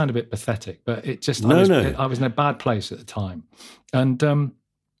might sound a bit pathetic, but it just, I was in a bad place at the time. And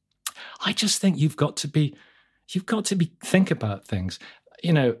I just think you've got to think about things,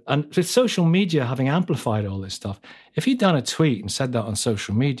 and with social media having amplified all this stuff, if he'd done a tweet and said that on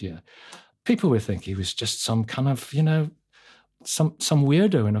social media, people would think he was just some kind of, some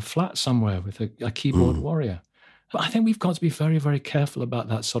weirdo in a flat somewhere with a keyboard warrior. But I think we've got to be very, very careful about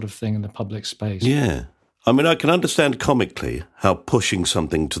that sort of thing in the public space. Yeah. I mean, I can understand comically how pushing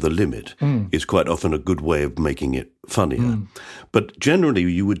something to the limit is quite often a good way of making it funnier. But generally,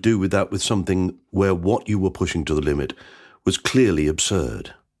 you would do with something where what you were pushing to the limit was clearly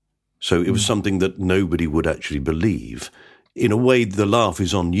absurd. So it was something that nobody would actually believe. In a way, the laugh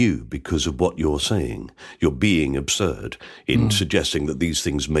is on you because of what you're saying. You're being absurd in suggesting that these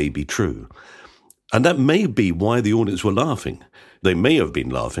things may be true. And that may be why the audience were laughing. They may have been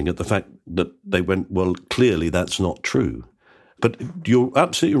laughing at the fact that they went, well, clearly that's not true. But you're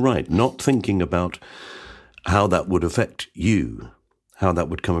absolutely right. Not thinking about how that would affect you, how that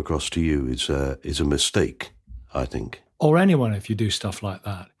would come across to you is a mistake, I think. Or anyone if you do stuff like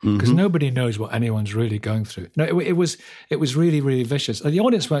that, because nobody knows what anyone's really going through. No, it was really, really vicious. And the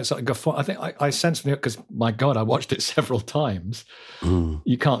audience went sort of guffaw. I think I sensed from it because, my God, I watched it several times.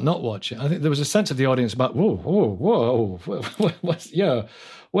 You can't not watch it. I think there was a sense of the audience about, whoa,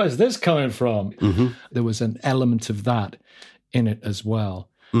 where's this coming from? There was an element of that in it as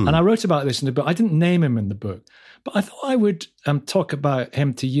well. And I wrote about this in the book. I didn't name him in the book, but I thought I would talk about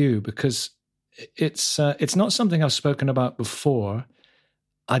him to you because it's not something I've spoken about before.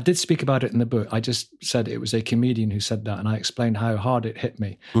 I did speak about it in the book. I just said it was a comedian who said that, and I explained how hard it hit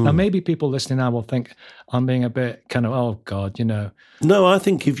me. Now, maybe people listening now will think I'm being a bit kind of, oh, God, No, I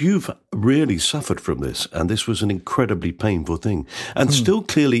think if you've really suffered from this, and this was an incredibly painful thing, and still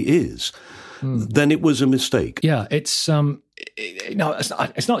clearly is, then it was a mistake. Yeah, it's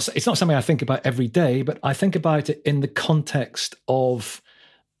it's not something I think about every day, but I think about it in the context of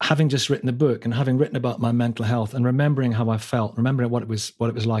having just written the book and having written about my mental health and remembering how I felt, remembering what it was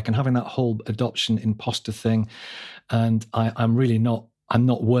like, and having that whole adoption imposter thing. And I'm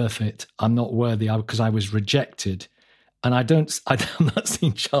not worth it. I'm not worthy because I was rejected. And I'm not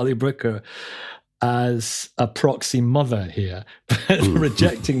seeing Charlie Brooker as a proxy mother here,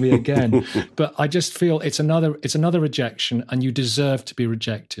 rejecting me again. But I just feel it's another rejection, and you deserve to be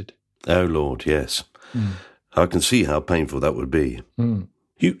rejected. Oh, Lord, yes. I can see how painful that would be.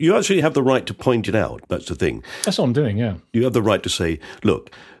 You actually have the right to point it out. That's the thing. That's what I'm doing, yeah. You have the right to say, look,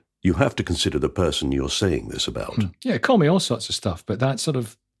 you have to consider the person you're saying this about. Yeah, call me all sorts of stuff, but that sort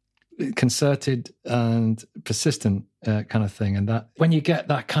of concerted and persistent kind of thing. And that when you get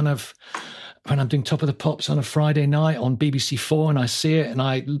that kind of, when I'm doing Top of the Pops on a Friday night on BBC4 and I see it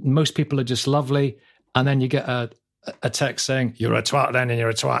and most people are just lovely, and then you get a text saying, you're a twat then and you're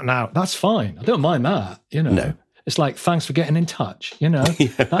a twat now. That's fine. I don't mind that, you know. No. It's like, thanks for getting in touch, you know.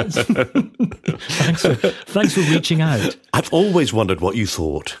 That's, thanks for reaching out. I've always wondered what you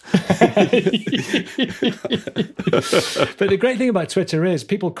thought. But the great thing about Twitter is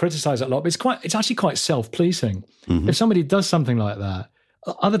people criticize it a lot, but it's actually quite self-pleasing. If somebody does something like that,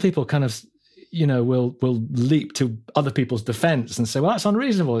 other people kind of, you know, will leap to other people's defense and say, well, that's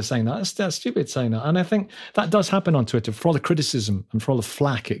unreasonable they're saying that. That's stupid saying that. And I think that does happen on Twitter for all the criticism and for all the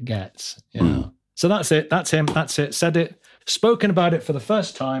flack it gets, you know. So that's it. That's him. That's it. Said it. Spoken about it for the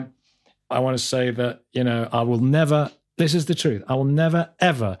first time. I want to say that, you know, I will never, this is the truth, I will never,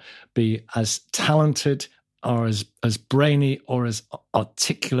 ever be as talented or as brainy or as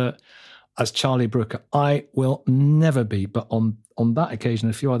articulate as Charlie Brooker. I will never be. But on that occasion,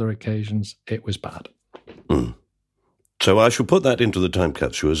 a few other occasions, it was bad. So I shall put that into the time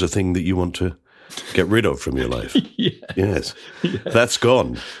capsule as a thing that you want to get rid of from your life. Yes. That's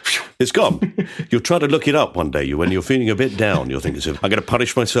gone. It's gone. You'll try to look it up one day. When you're feeling a bit down, you'll think, I'm going to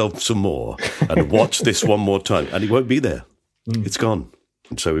punish myself some more and watch this one more time. And it won't be there. It's gone.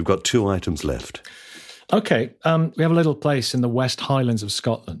 And so we've got 2 items left. Okay. We have a little place in the West Highlands of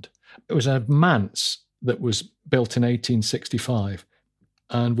Scotland. It was a manse that was built in 1865.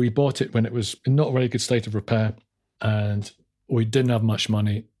 And we bought it when it was in not a very good state of repair. And we didn't have much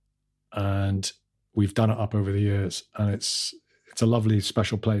money. And we've done it up over the years, and it's a lovely,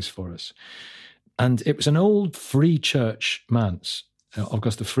 special place for us. And it was an old Free Church manse. Of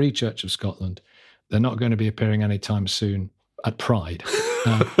course, the Free Church of Scotland, they're not going to be appearing anytime soon at Pride.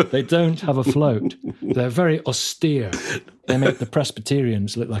 They don't have a float. They're very austere. They make the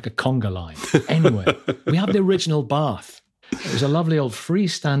Presbyterians look like a conga line. Anyway, we have the original bath. It was a lovely old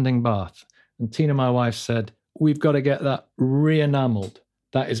freestanding bath. And Tina, my wife, said, we've got to get that re-enameled.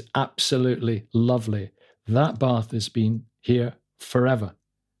 That is absolutely lovely. That bath has been here forever,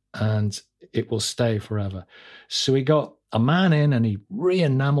 and it will stay forever. So we got a man in, and he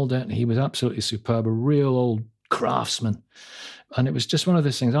re-enameled it, and he was absolutely superb, a real old craftsman. And it was just one of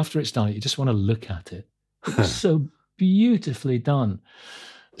those things, after it's done, you just want to look at it. It was so beautifully done.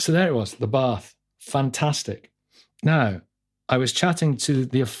 So there it was, the bath. Fantastic. Now, I was chatting to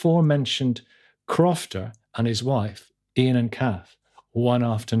the aforementioned crofter and his wife, Ian and Kath, one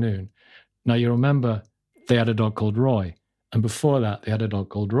afternoon. Now, you remember they had a dog called Roy, and before that, they had a dog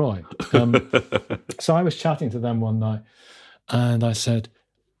called Roy. So I was chatting to them one night, and I said,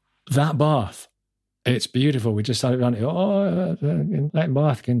 that bath, it's beautiful. We just had it on it. Oh, that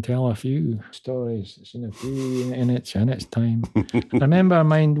bath can tell a few stories. It's in a few in its time. I remember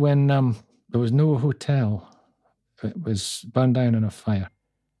mine when there was no hotel. It was burned down in a fire.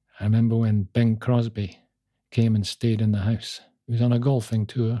 I remember when Bing Crosby came and stayed in the house. He was on a golfing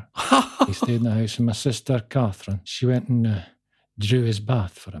tour. He stayed in the house, and my sister, Catherine, she went and drew his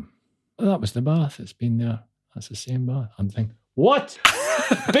bath for him. Well, that was the bath. It's been there. That's the same bath. I'm thinking, what?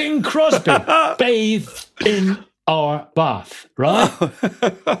 Bing Crosby bathed in our bath, right?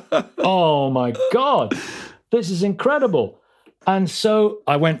 Oh, my God. This is incredible. And so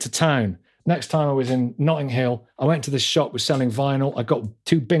I went to town. Next time I was in Notting Hill, I went to this shop, was selling vinyl. I got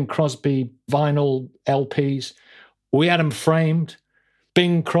 2 Bing Crosby vinyl LPs. We had them framed.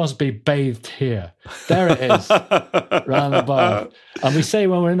 Bing Crosby bathed here. There it is, round the bath. And we say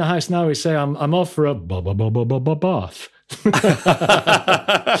when we're in the house now, we say, I'm off for a bath.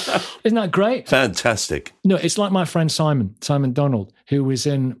 Isn't that great? Fantastic. No, it's like my friend Simon Donald, who was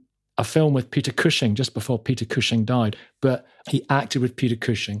in a film with Peter Cushing just before Peter Cushing died. But he acted with Peter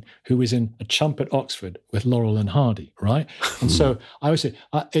Cushing, who was in A Chump at Oxford with Laurel and Hardy, right? And so I always say,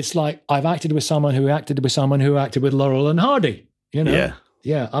 it's like I've acted with someone who acted with someone who acted with Laurel and Hardy, you know? Yeah.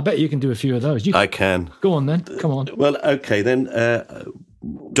 Yeah, I bet you can do a few of those. I can. Go on then, come on. Well, okay, then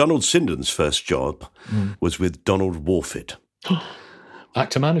Donald Sinden's first job was with Donald Warford.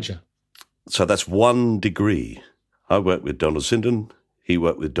 Actor manager. So that's 1 degree. I worked with Donald Sinden. He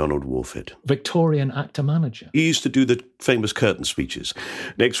worked with Donald Warford. Victorian actor manager. He used to do the famous curtain speeches.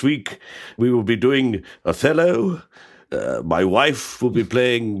 Next week, we will be doing Othello, My wife will be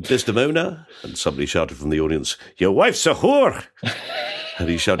playing Desdemona. And somebody shouted from the audience, your wife's a whore. And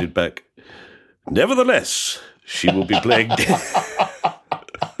he shouted back, nevertheless, she will be playing...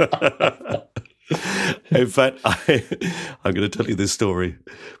 In fact, I'm going to tell you this story.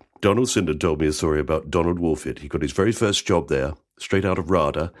 Donald Sinder told me a story about Donald Wolfett. He got his very first job there, straight out of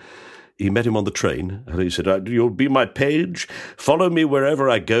RADA. He met him on the train, and he said, you'll be my page. Follow me wherever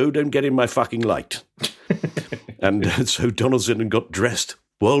I go. Don't get in my fucking light. And so Donald Sinder got dressed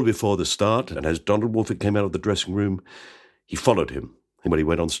well before the start, and as Donald Wolfett came out of the dressing room, he followed him. And when he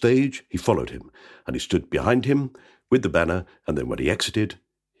went on stage, he followed him. And he stood behind him with the banner, and then when he exited,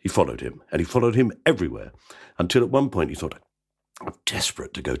 he followed him. And he followed him everywhere, until at one point he thought, I'm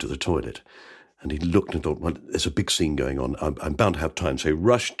desperate to go to the toilet. And he looked and thought, well, there's a big scene going on. I'm bound to have time. So he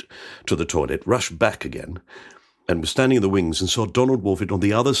rushed to the toilet, rushed back again, and was standing in the wings and saw Donald Wolfett on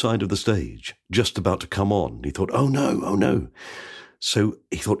the other side of the stage, just about to come on. He thought, oh no. So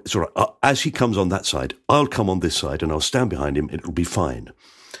he thought, it's all right. As he comes on that side, I'll come on this side and I'll stand behind him. It'll be fine.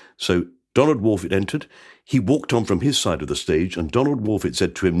 So Donald Wolfett entered. He walked on from his side of the stage, and Donald Wolfett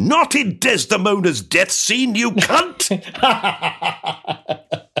said to him, not in Desdemona's death scene, you cunt!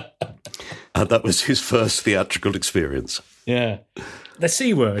 And that was his first theatrical experience. Yeah. The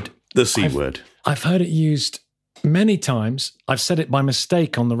C word. The C word. I've heard it used many times. I've said it by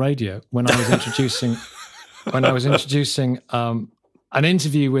mistake on the radio when I was introducing an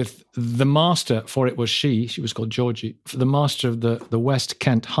interview with the master, for it was she was called Georgie, for the master of the West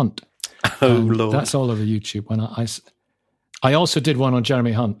Kent Hunt. Oh, Lord. That's all over YouTube. When I also did one on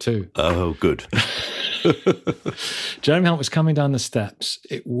Jeremy Hunt too. Oh, good. Jeremy Hunt was coming down the steps.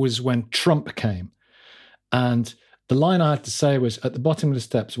 It was when Trump came. And the line I had to say was, at the bottom of the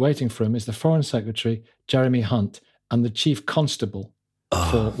steps, waiting for him, is the Foreign Secretary, Jeremy Hunt, and the Chief Constable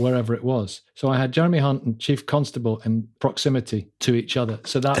for wherever it was. So I had Jeremy Hunt and Chief Constable in proximity to each other.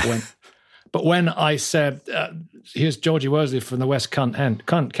 So that went... But when I said, here's Georgie Worsley from the West Kent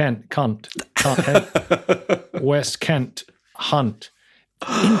West Kent Hunt.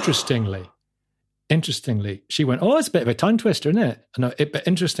 Interestingly, she went, oh, it's a bit of a tongue twister, isn't it? But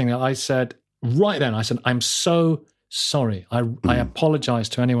interestingly, I said, I'm so sorry. I apologize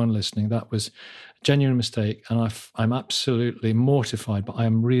to anyone listening. That was a genuine mistake, and I'm absolutely mortified, but I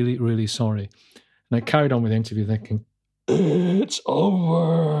am really, really sorry. And I carried on with the interview thinking, it's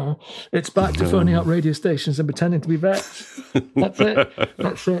over. It's back to phoning up radio stations and pretending to be vets. That's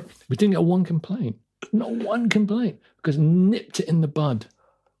it. We didn't get one complaint. Not one complaint. Because nipped it in the bud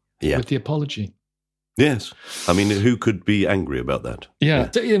with the apology. Yes. I mean, who could be angry about that? Yeah.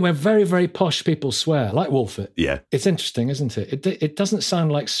 Where very, very posh people swear, like Wolfett. Yeah. It's interesting, isn't it? It doesn't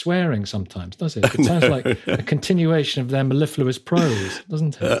sound like swearing sometimes, does it? It sounds like a continuation of their mellifluous prose,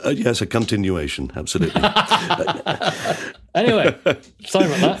 doesn't it? Yes, a continuation, absolutely. Anyway, sorry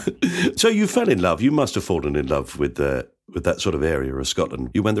about that. So you fell in love. You must have fallen in love with that sort of area of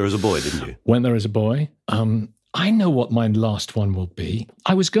Scotland. You went there as a boy, didn't you? Went there as a boy. I know what my last one will be.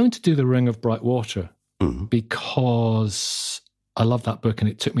 I was going to do The Ring of Bright Water because I love that book and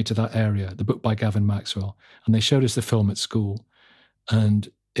it took me to that area, the book by Gavin Maxwell. And they showed us the film at school. And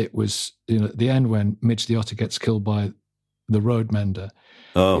it was, at the end when Midge the Otter gets killed by the road mender.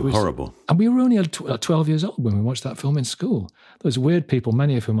 Oh, horrible. And we were only 12 years old when we watched that film in school. Those weird people,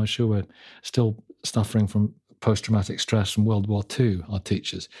 many of whom I'm sure were still suffering from post-traumatic stress from World War II, our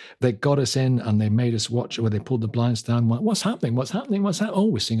teachers. They got us in and they made us watch it where they pulled the blinds down. Went, what's happening? Oh,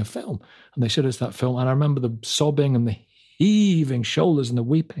 we're seeing a film. And they showed us that film. And I remember the sobbing and the heaving shoulders and the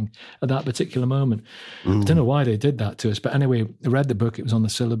weeping at that particular moment. I don't know why they did that to us. But anyway, I read the book. It was on the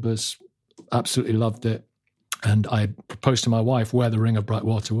syllabus. Absolutely loved it. And I proposed to my wife where the Ring of Bright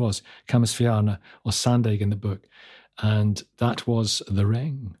Water was, Camas Fiarna or Sandaig in the book. And that was the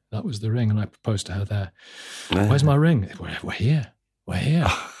ring. That was the ring. And I proposed to her there. Where's my ring? We're here.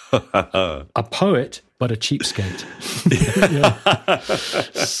 A poet, but a cheapskate.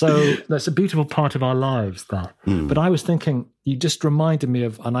 So that's a beautiful part of our lives, that. But I was thinking, you just reminded me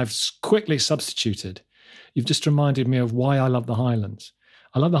of, and I've quickly substituted, you've just reminded me of why I love the Highlands.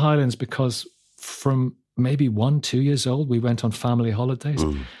 I love the Highlands because from maybe 1-2 years old, we went on family holidays.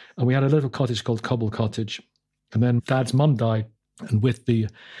 And we had a little cottage called Cobble Cottage. And then Dad's mum died, and with the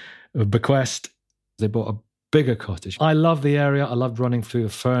bequest, they bought a bigger cottage. I love the area. I loved running through the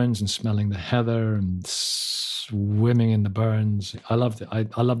ferns and smelling the heather and swimming in the burns. I loved it.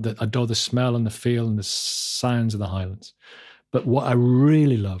 I loved it. I adore the smell and the feel and the sounds of the Highlands. But what I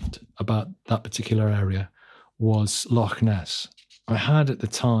really loved about that particular area was Loch Ness. I had at the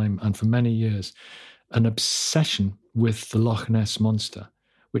time, and for many years, an obsession with the Loch Ness Monster,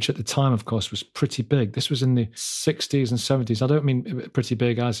 which at the time, of course, was pretty big. This was in the 60s and 70s. I don't mean pretty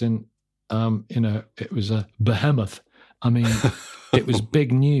big as in, it was a behemoth. I mean, it was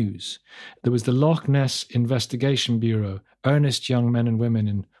big news. There was the Loch Ness Investigation Bureau, earnest young men and women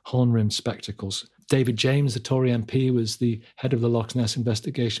in horn-rimmed spectacles. David James, the Tory MP, was the head of the Loch Ness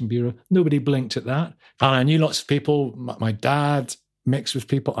Investigation Bureau. Nobody blinked at that. And I knew lots of people. My dad mixed with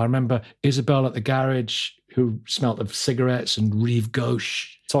people. I remember Isabel at the garage who smelt of cigarettes and Rive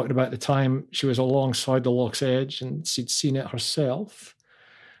Gauche, talking about the time she was alongside the loch's edge and she'd seen it herself.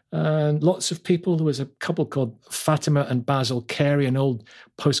 And lots of people. There was a couple called Fatima and Basil Carey, an old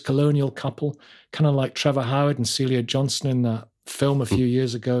post-colonial couple, kind of like Trevor Howard and Celia Johnson in that film a few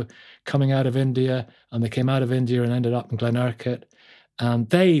years ago, coming out of India. And they came out of India and ended up in Glenurquhart. And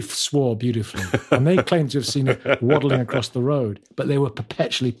they swore beautifully. And they claimed to have seen it waddling across the road, but they were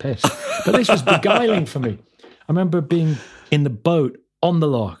perpetually pissed. But this was beguiling for me. I remember being in the boat on the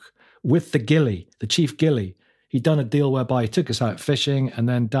loch with the gilly, the chief gilly. He'd done a deal whereby he took us out fishing, and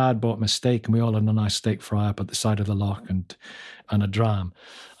then Dad bought me a steak, and we all had a nice steak fry up at the side of the loch and a dram.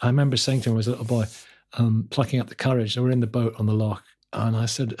 I remember saying to him as a little boy, plucking up the courage, and we're in the boat on the loch, and I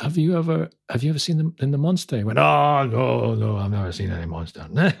said, Have you ever seen the monster? He went, Oh, no, I've never seen any monster.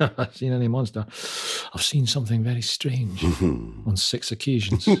 Never seen any monster. I've seen something very strange on 6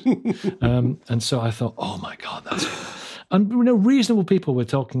 occasions. And so I thought, oh my God, that's... And reasonable people were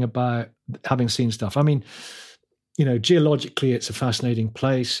talking about having seen stuff. I mean, geologically, it's a fascinating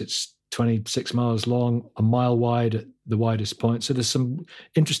place. It's 26 miles long, a mile wide at the widest point. So there's some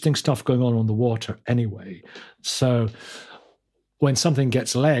interesting stuff going on the water anyway. So when something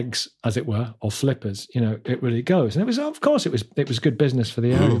gets legs, as it were, or flippers, it really goes. And it was, of course, it was good business for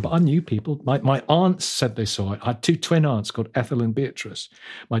the area, but I knew people. My aunts said they saw it. I had 2 twin aunts called Ethel and Beatrice,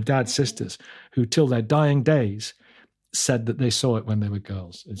 my dad's sisters, who till their dying days said that they saw it when they were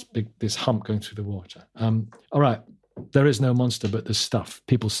girls. It's big, this hump going through the water. All right, there is no monster, but there's stuff.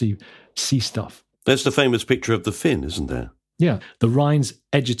 People see stuff. There's the famous picture of the fin, isn't there? Yeah, the Rhines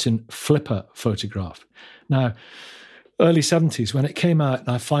Egerton Flipper photograph. Now, early 70s, when it came out,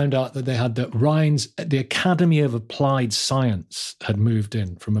 I found out that they had the Academy of Applied Science had moved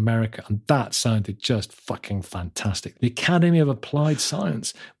in from America, and that sounded just fucking fantastic. The Academy of Applied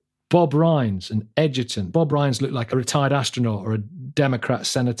Science. Bob Rhines and Egerton. Bob Rhines looked like a retired astronaut or a Democrat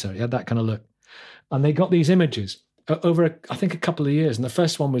senator. He had that kind of look. And they got these images over, I think, a couple of years. And the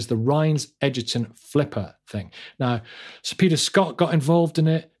first one was the Rhines Egerton Flipper thing. Now, Sir Peter Scott got involved in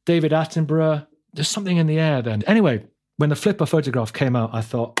it. David Attenborough. There's something in the air then. Anyway, when the Flipper photograph came out, I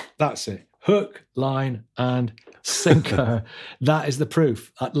thought, that's it. Hook, line, and sinker. That is the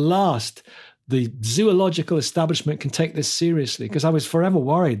proof. At last, the zoological establishment can take this seriously, because I was forever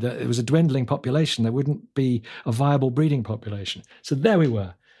worried that it was a dwindling population. There wouldn't be a viable breeding population. So there we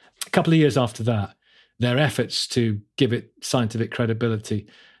were. A couple of years after that, their efforts to give it scientific credibility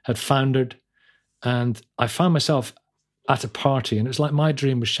had foundered. And I found myself at a party, and it was like my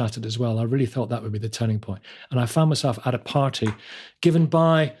dream was shattered as well. I really thought that would be the turning point. And I found myself at a party given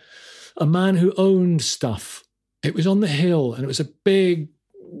by a man who owned stuff. It was on the hill, and it was a big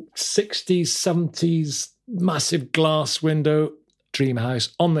 60s, 70s, massive glass window, dream house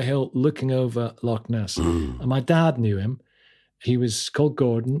on the hill looking over Loch Ness. And my dad knew him. He was called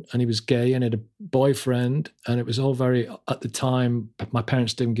Gordon, and he was gay and had a boyfriend, and it was all very, at the time, my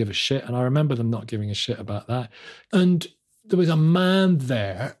parents didn't give a shit, and I remember them not giving a shit about that. And there was a man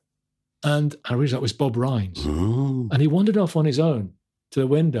there, and I realized that was Bob Rhines. And he wandered off on his own to the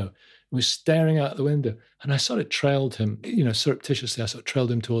window, was staring out the window, and I sort of trailed him, surreptitiously. I sort of trailed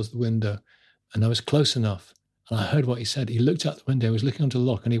him towards the window, and I was close enough, and I heard what he said. He looked out the window, he was looking onto the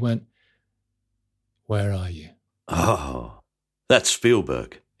loch, and he went, "Where are you?" Oh, that's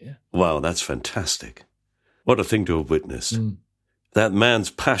Spielberg. Yeah. Wow, that's fantastic. What a thing to have witnessed. That man's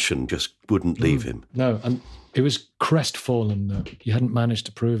passion just wouldn't leave him. No, and it was crestfallen, though. He hadn't managed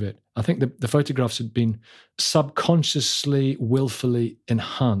to prove it. I think the photographs had been subconsciously, willfully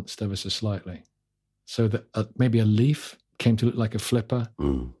enhanced ever so slightly. So that maybe a leaf came to look like a flipper,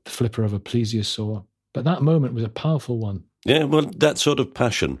 the flipper of a plesiosaur. But that moment was a powerful one. Yeah, well, that sort of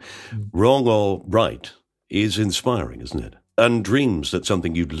passion, wrong or right, is inspiring, isn't it? And dreams that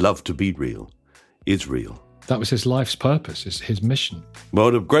something you'd love to be real is real. That was his life's purpose, his mission.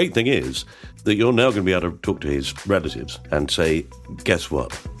 Well, the great thing is that you're now going to be able to talk to his relatives and say, guess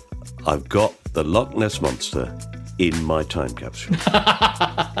what? I've got the Loch Ness Monster in my time capsule.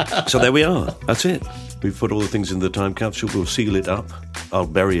 So there we are. That's it. We've put all the things in the time capsule. We'll seal it up. I'll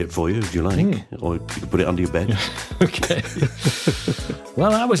bury it for you if you like. Or you can put it under your bed. Okay.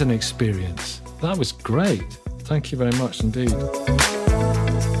 Well, that was an experience. That was great. Thank you very much indeed.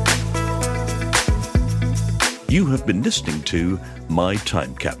 You have been listening to My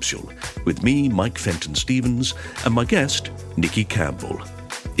Time Capsule with me, Mike Fenton Stevens, and my guest, Nikki Campbell.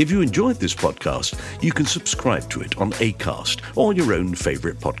 If you enjoyed this podcast, you can subscribe to it on Acast or your own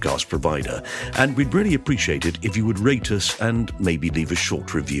favourite podcast provider, and we'd really appreciate it if you would rate us and maybe leave a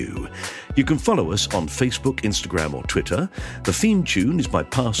short review. You can follow us on Facebook, Instagram or Twitter. The theme tune is by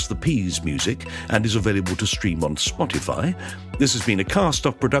Pass the Peas Music and is available to stream on Spotify. This has been a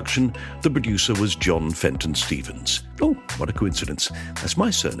Cast-Off production. The producer was John Fenton Stevens. Oh, what a coincidence. That's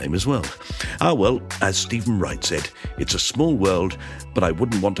my surname as well. Ah, well, as Stephen Wright said, it's a small world, but I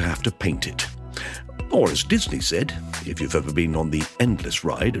wouldn't want to have to paint it. Or as Disney said, if you've ever been on the Endless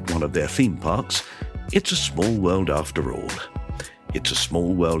ride at one of their theme parks, it's a small world after all. It's a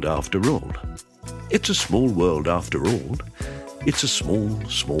small world after all. It's a small world after all. It's a small,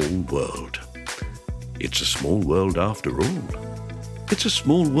 small world. It's a small world after all. It's a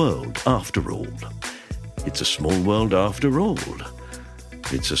small world after all. It's a small world after all.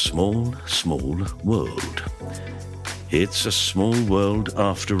 It's a small, small world. It's a small world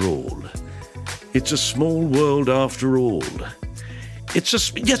after all. It's a small world after all.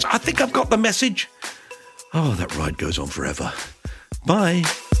 Yes, I think I've got the message. Oh, that ride goes on forever. Bye.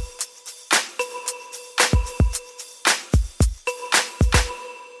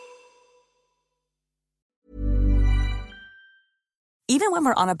 Even when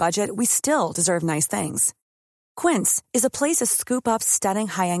we're on a budget, we still deserve nice things. Quince is a place to scoop up stunning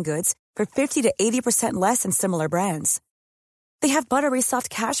high-end goods for 50 to 80% less than similar brands. They have buttery soft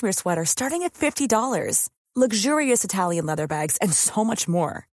cashmere sweaters starting at $50, luxurious Italian leather bags, and so much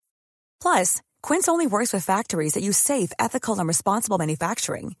more. Plus, Quince only works with factories that use safe, ethical, and responsible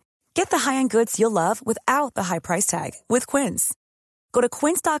manufacturing. Get the high-end goods you'll love without the high price tag with Quince. Go to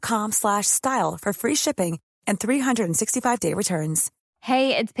quince.com/style for free shipping and 365-day returns.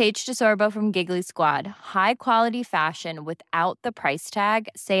 Hey, it's Paige DeSorbo from Giggly Squad. High quality fashion without the price tag.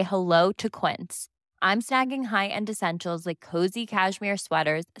 Say hello to Quince. I'm snagging high-end essentials like cozy cashmere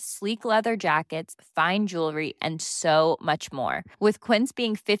sweaters, sleek leather jackets, fine jewelry, and so much more. With Quince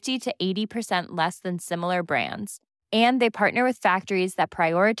being 50 to 80% less than similar brands. And they partner with factories that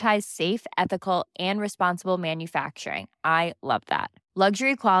prioritize safe, ethical, and responsible manufacturing. I love that.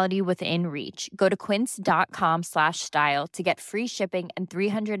 Luxury quality within reach. Go to quince.com/style to get free shipping and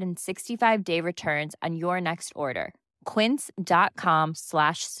 365-day returns on your next order.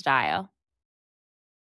 Quince.com/style.